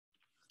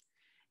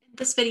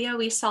This video,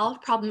 we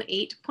solved problem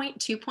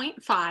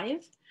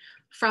 8.2.5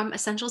 from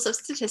Essentials of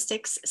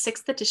Statistics,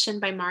 6th edition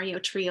by Mario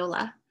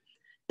Triola.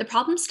 The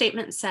problem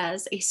statement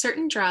says a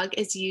certain drug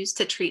is used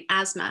to treat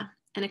asthma.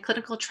 In a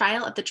clinical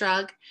trial of the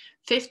drug,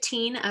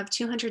 15 of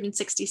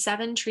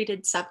 267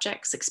 treated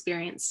subjects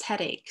experienced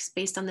headaches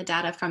based on the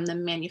data from the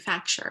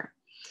manufacturer.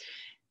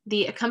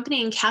 The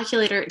accompanying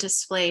calculator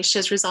display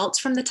shows results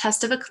from the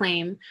test of a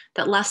claim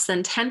that less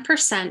than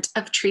 10%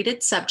 of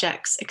treated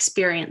subjects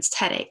experienced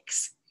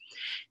headaches.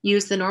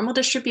 Use the normal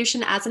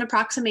distribution as an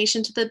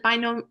approximation to the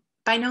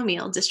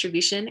binomial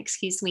distribution,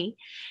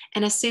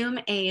 and assume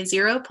a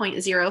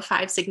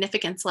 0.05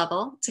 significance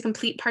level to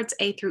complete parts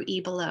A through E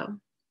below.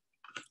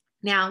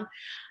 Now,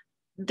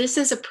 this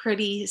is a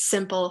pretty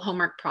simple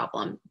homework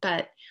problem,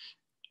 but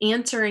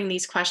answering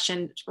these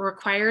questions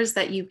requires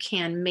that you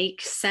can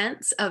make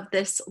sense of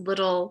this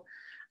little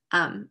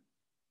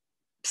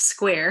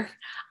square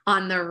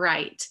on the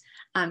right.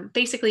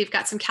 Basically, you've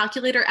got some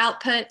calculator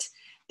output.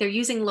 They're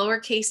using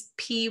lowercase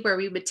p where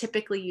we would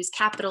typically use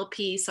capital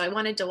P. So I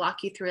wanted to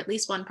walk you through at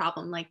least one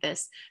problem like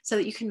this so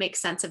that you can make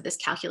sense of this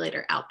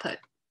calculator output.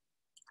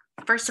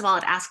 First of all,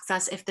 it asks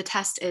us if the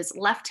test is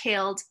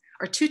left-tailed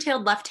or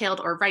two-tailed, left-tailed,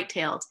 or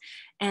right-tailed.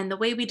 And the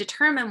way we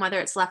determine whether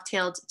it's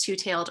left-tailed,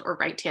 two-tailed, or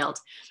right-tailed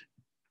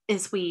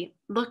is we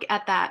look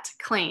at that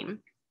claim,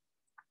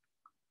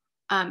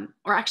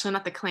 or actually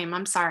not the claim,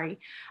 I'm sorry.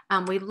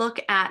 We look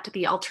at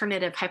the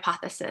alternative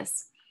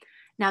hypothesis.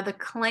 Now the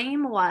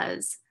claim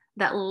was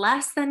that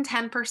less than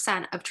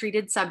 10% of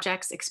treated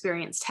subjects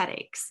experienced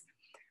headaches.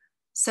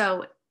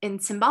 So in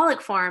symbolic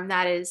form,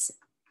 that is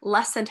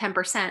less than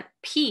 10%,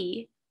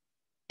 P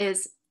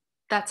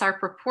that's our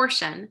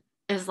proportion,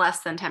 is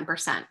less than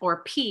 10%,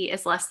 or P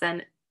is less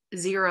than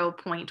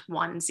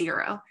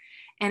 0.10.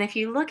 And if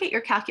you look at your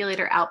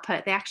calculator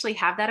output, they actually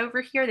have that over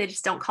here. They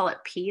just don't call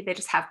it P, they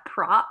just have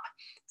prop.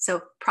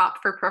 So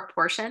prop for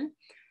proportion.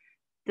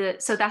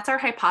 So that's our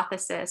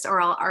hypothesis, or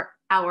our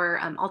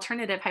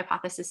alternative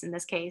hypothesis in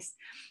this case,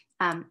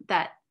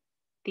 that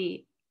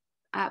the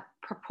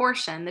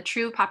proportion, the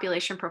true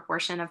population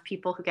proportion of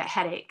people who get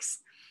headaches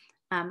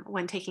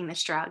when taking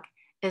this drug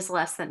is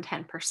less than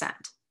 10%.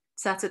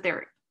 So that's what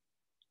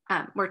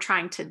we're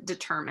trying to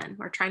determine.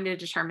 We're trying to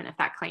determine if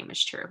that claim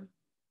is true.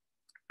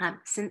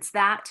 Since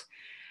that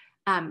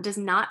does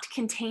not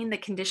contain the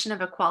condition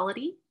of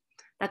equality,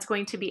 that's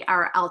going to be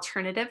our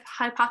alternative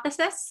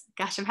hypothesis.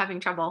 Gosh, I'm having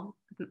trouble.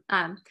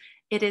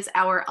 It is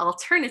our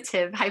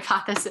alternative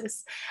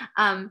hypothesis.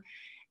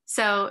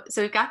 So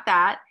we've got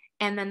that.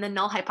 And then the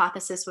null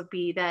hypothesis would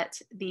be that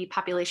the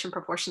population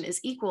proportion is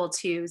equal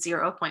to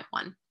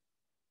 0.1.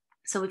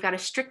 So we've got a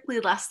strictly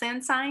less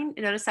than sign.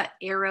 Notice that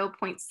arrow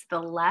points to the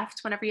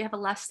left whenever you have a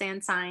less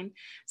than sign.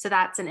 So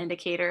that's an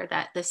indicator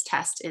that this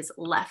test is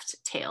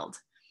left-tailed.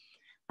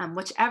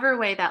 Whichever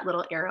way that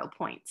little arrow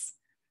points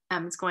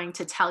is going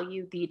to tell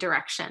you the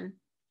direction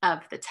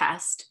of the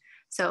test.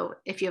 So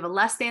if you have a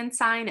less than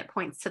sign, it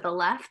points to the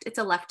left, it's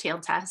a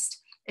left-tailed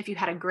test. If you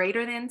had a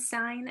greater than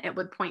sign, it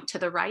would point to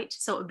the right,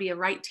 so it would be a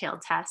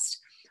right-tailed test.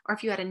 Or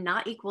if you had a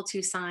not equal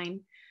to sign,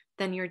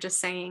 then you're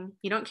just saying,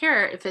 you don't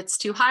care if it's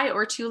too high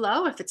or too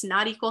low. If it's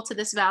not equal to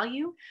this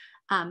value,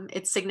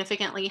 it's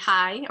significantly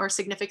high or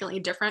significantly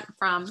different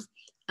from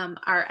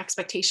our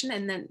expectation.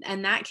 And then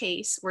in that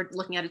case, we're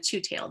looking at a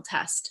two-tailed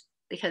test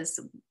because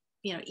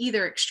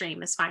either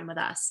extreme is fine with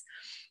us.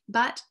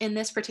 But in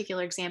this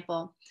particular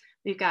example,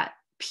 we've got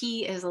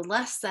P is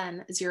less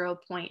than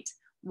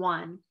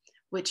 0.1,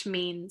 which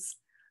means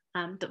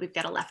that we've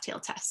got a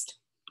left-tailed test.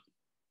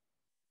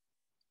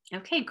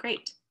 Okay,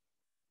 great.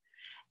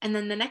 And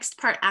then the next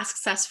part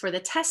asks us for the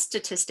test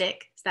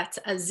statistic. That's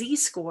a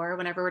z-score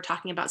whenever we're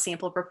talking about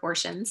sample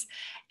proportions.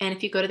 And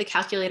if you go to the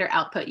calculator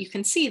output, you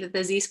can see that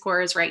the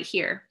z-score is right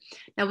here.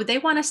 Now, they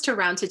want us to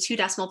round to 2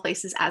 decimal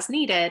places as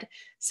needed.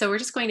 So we're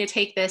just going to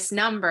take this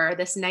number,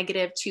 this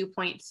negative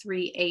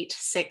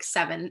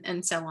 2.3867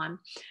 and so on,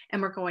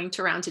 and we're going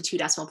to round to 2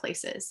 decimal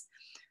places.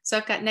 So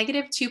I've got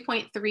negative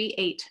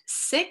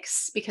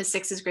 2.386 because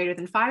 6 is greater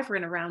than 5, we're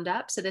going to round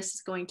up. So this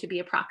is going to be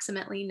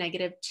approximately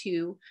negative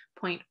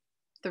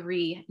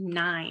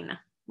 2.39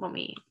 when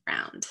we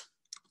round.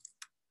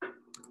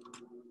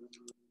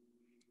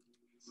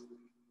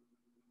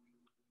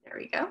 There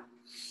we go.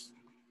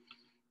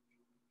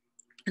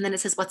 And then it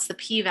says, what's the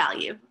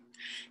p-value?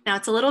 Now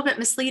it's a little bit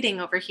misleading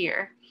over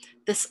here.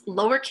 This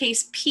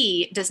lowercase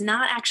p does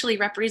not actually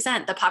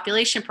represent the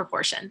population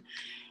proportion.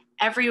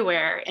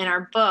 Everywhere in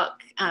our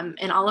book,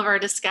 in all of our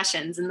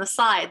discussions, in the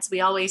slides, we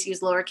always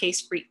use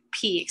lowercase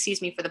p,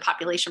 for the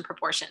population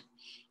proportion,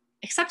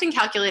 except in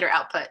calculator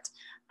output.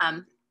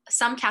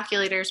 Some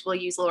calculators will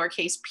use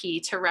lowercase p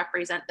to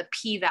represent the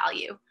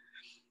p-value.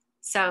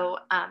 So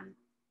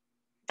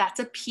that's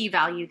a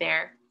p-value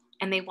there,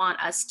 and they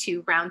want us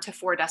to round to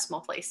 4 decimal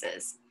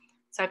places.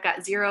 So I've got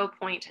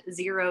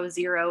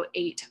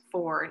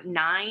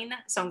 0.00849.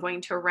 So I'm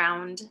going to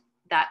round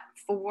that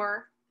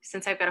 4,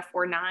 since I've got a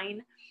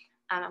 49.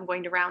 I'm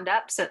going to round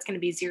up, so it's going to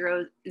be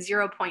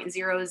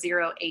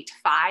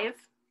 0.0085.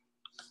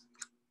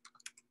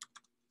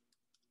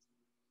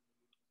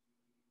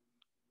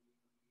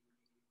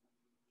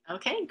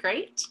 Okay,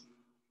 great.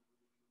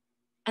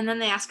 And then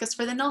they ask us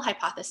for the null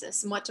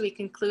hypothesis, and what do we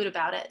conclude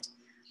about it?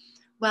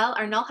 Well,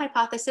 our null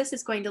hypothesis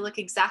is going to look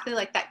exactly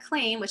like that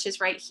claim, which is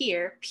right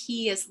here.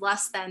 P is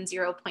less than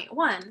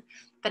 0.1,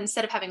 but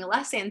instead of having a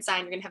less than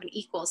sign, you're going to have an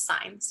equals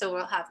sign. So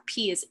we'll have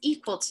P is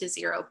equal to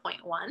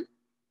 0.1.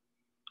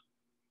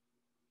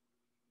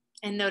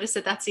 And notice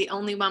that that's the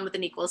only one with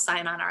an equals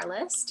sign on our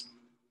list.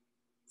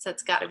 So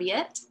it's got to be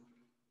it.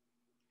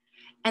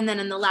 And then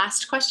in the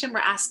last question, we're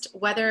asked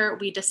whether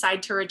we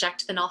decide to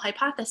reject the null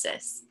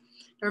hypothesis.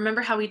 Now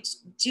remember how we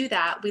do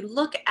that? We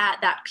look at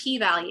that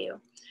p-value,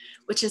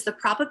 which is the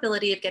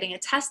probability of getting a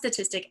test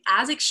statistic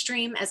as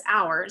extreme as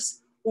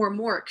ours or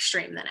more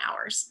extreme than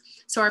ours.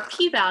 So our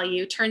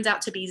p-value turns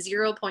out to be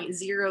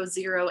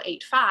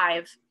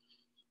 0.0085.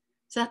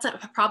 So that's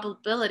a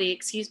probability,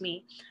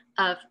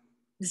 of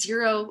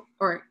 0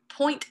 or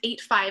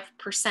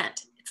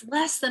 0.85%. It's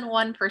less than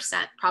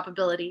 1%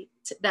 probability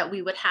that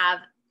we would have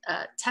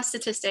a test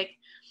statistic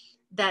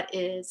that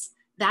is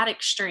that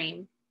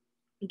extreme,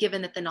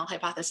 given that the null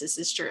hypothesis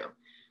is true.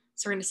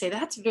 So we're going to say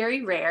that's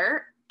very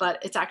rare, but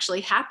it's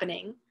actually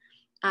happening.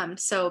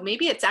 So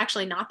maybe it's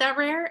actually not that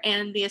rare,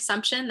 and the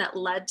assumption that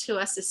led to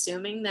us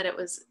assuming that it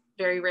was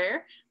very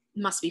rare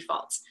must be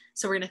false.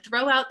 So we're going to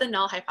throw out the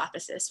null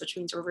hypothesis, which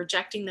means we're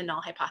rejecting the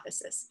null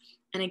hypothesis.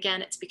 And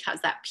again, it's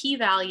because that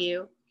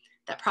p-value,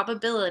 that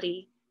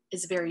probability,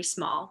 is very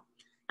small.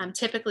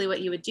 Typically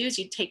what you would do is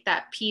you'd take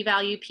that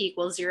p-value, p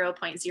equals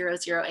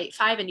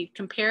 0.0085, and you'd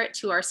compare it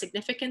to our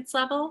significance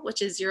level,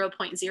 which is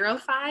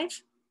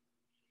 0.05.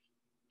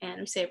 And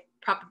we say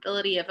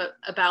probability of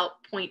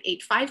about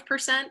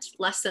 0.85%,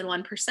 less than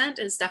 1%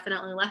 is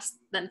definitely less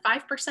than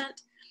 5%.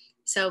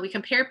 So we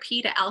compare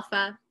p to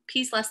alpha,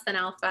 p's less than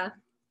alpha.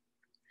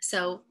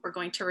 So we're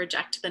going to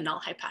reject the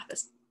null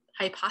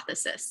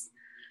hypothesis.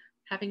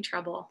 Having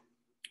trouble.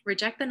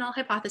 Reject the null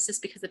hypothesis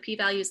because the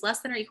p-value is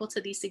less than or equal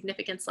to the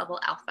significance level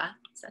alpha.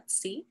 So that's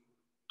C.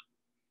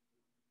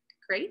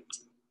 Great.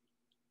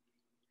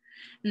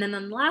 And then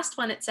on the last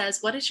one, it says,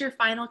 what is your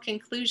final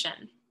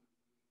conclusion?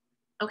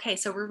 Okay,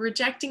 so we're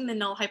rejecting the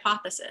null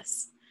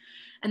hypothesis.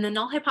 And the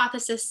null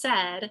hypothesis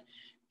said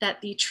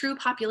that the true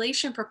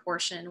population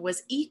proportion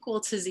was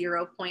equal to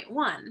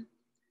 0.1.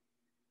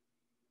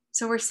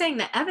 So we're saying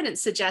that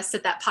evidence suggests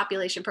that that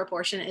population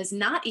proportion is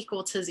not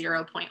equal to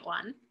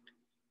 0.1.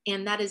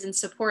 And that is in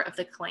support of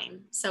the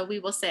claim. So we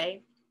will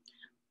say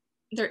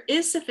there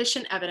is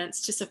sufficient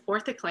evidence to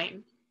support the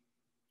claim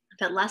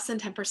that less than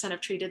 10% of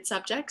treated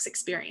subjects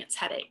experience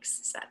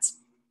headaches. So that's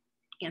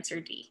answer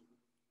D.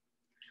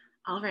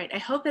 All right, I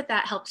hope that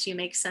that helps you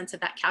make sense of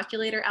that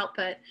calculator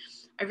output.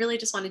 I really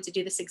just wanted to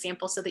do this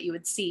example so that you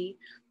would see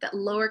that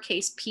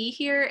lowercase p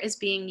here is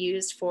being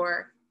used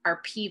for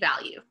our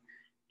p-value.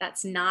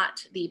 That's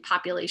not the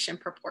population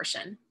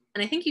proportion.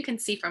 And I think you can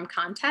see from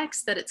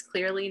context that it's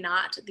clearly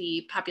not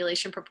the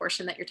population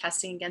proportion that you're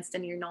testing against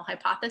in your null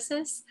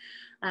hypothesis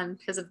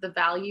because of the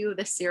value of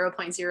this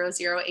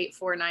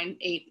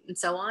 0.008498 and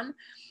so on.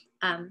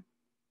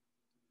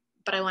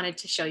 But I wanted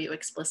to show you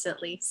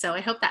explicitly. So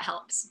I hope that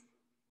helps.